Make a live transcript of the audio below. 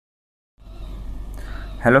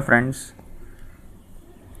Hello friends,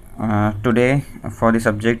 today for the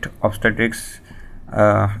subject obstetrics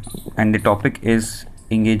and the topic is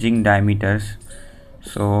engaging diameters.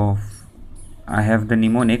 So I have the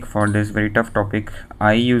mnemonic for this very tough topic.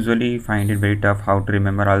 I usually find it very tough how to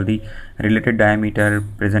remember all the related diameter,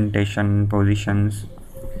 presentation, positions.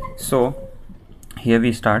 So here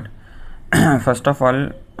we start. First of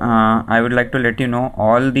all, I would like to let you know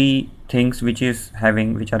all the things which are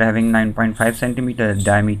having 9.5 centimeter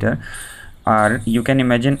diameter are, you can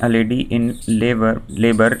imagine a lady in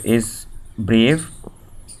labor is brave,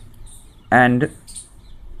 and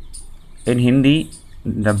in Hindi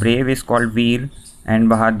the brave is called Veer and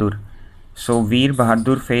Bahadur. So Veer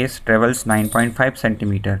Bahadur face travels 9.5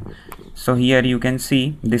 centimeter. So here you can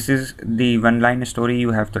see this is the one line story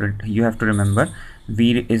you have to remember.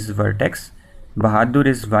 Veer is vertex, Bahadur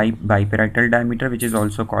is biparietal diameter, which is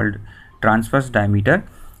also called transverse diameter,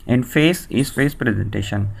 and face is face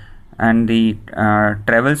presentation, and the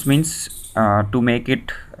travels means to make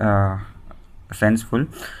it senseful,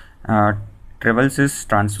 travels is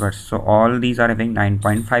transverse. So all these are having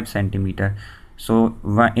 9.5 centimeter. So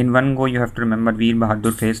in one go you have to remember Veer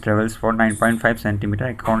Bahadur face travels for 9.5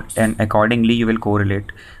 centimeter, and accordingly you will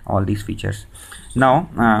correlate all these features. Now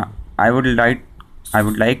I would like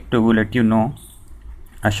to let you know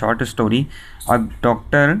a short story. A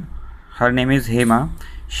doctor, her name is Hema.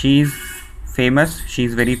 She is famous. She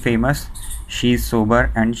is very famous. She is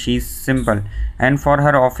sober and she is simple. And for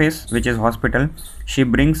her office, which is hospital, she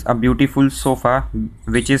brings a beautiful sofa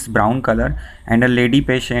which is brown color, and a lady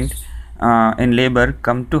patient in labor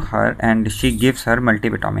come to her and she gives her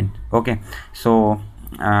multivitamin. Okay, so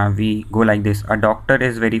we go like this. A doctor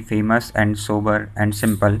is very famous and sober and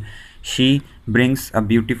simple. She brings a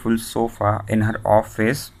beautiful sofa in her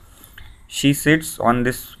office. She sits on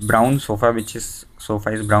this brown sofa, which is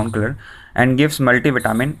brown color, and gives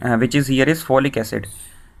multivitamin, which is here is folic acid,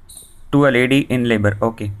 to a lady in labor.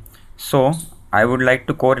 Okay, so I would like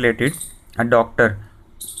to correlate it. A doctor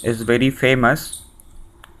is very famous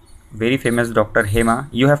Dr. Hema.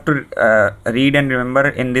 You have to read and remember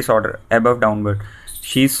in this order, above downward.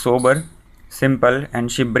 She is sober, simple, and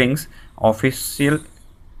she brings official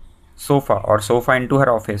sofa into her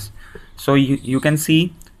office. So you can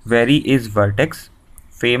see very is vertex,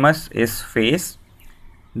 famous is face,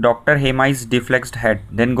 Dr. Hema is deflexed head.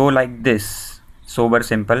 Then go like this, sober,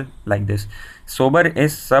 simple, like this. Sober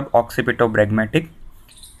is sub-occipito-bragmatic,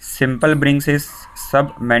 simple brings is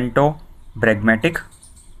sub-mento-bragmatic,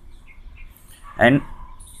 and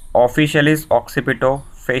official is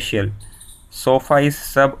occipito-facial. Sofa is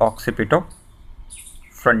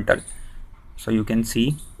sub-occipito-frontal. So you can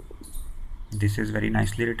see this is very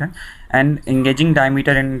nicely written. And engaging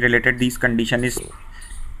diameter and related these condition is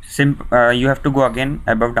you have to go again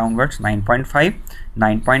above downwards, 9.5,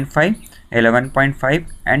 9.5, 11.5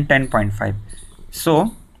 and 10.5.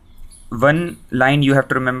 so one line you have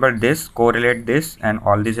to remember this, correlate this, and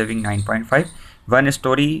all these having 9.5. One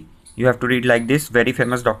story you have to read like this: very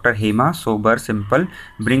famous Dr. Hema, sober, simple,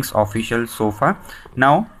 brings official sofa.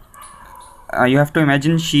 Now you have to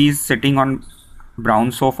imagine she is sitting on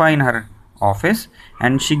brown sofa in her office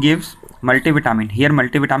and she gives multivitamin. Here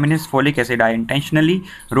multivitamin is folic acid. I intentionally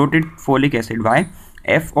wrote it folic acid. Why?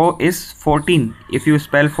 FO is 14. If you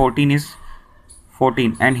spell 14 is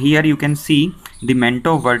 14, and here you can see the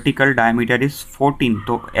mento vertical diameter is 14.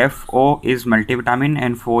 So FO is multivitamin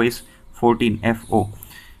and FO is 14. FO.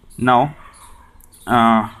 Now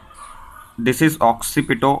this is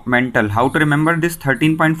occipito-mental. How to remember this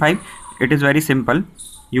 13.5? It is very simple.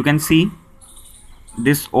 You can see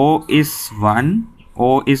this O is 1,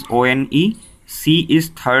 O is ONE, C is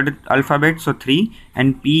third alphabet, so 3,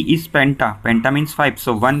 and P is penta. Penta means 5,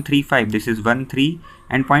 so 1, 3, 5. This is 1, 3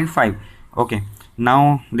 and 0.5. Okay,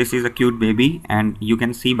 now this is a cute baby, and you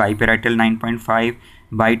can see biparietal 9.5,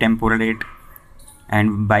 bitemporal 8,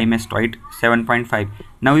 and bimastoid 7.5.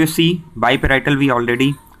 Now you see biparietal we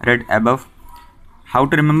already read above. How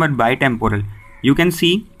to remember bitemporal? You can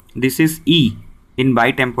see this is E. In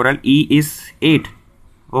bitemporal, E is 8.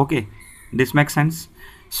 Okay, this makes sense.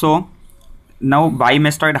 So now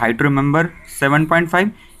bimastoid, how to remember?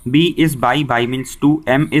 7.5. B is bi means 2.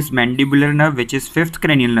 M is mandibular nerve, which is 5th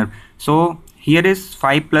cranial nerve. So here is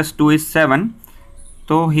 5 plus 2 is 7.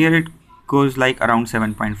 So here it goes like around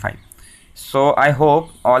 7.5. So I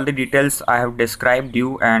hope all the details I have described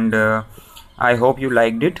you, and I hope you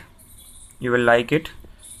liked it. You will like it,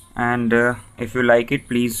 and if you like it,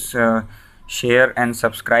 please share and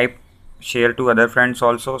subscribe. Share to other friends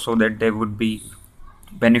also, so that they would be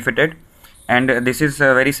benefited. and this is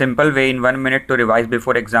a very simple way in 1 minute to revise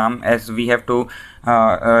before exam, as we have to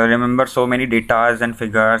remember so many datas and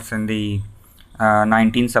figures in the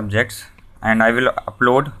 19 subjects, and I will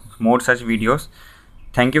upload more such videos.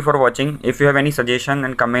 Thank you for watching. If you have any suggestion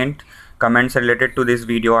and comments related to this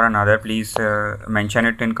video or another, please mention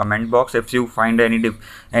it in comment box. If you find any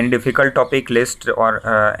difficult topic list or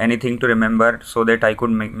anything to remember so that I could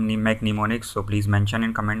make mnemonics, so please mention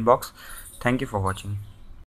in comment box. Thank you for watching.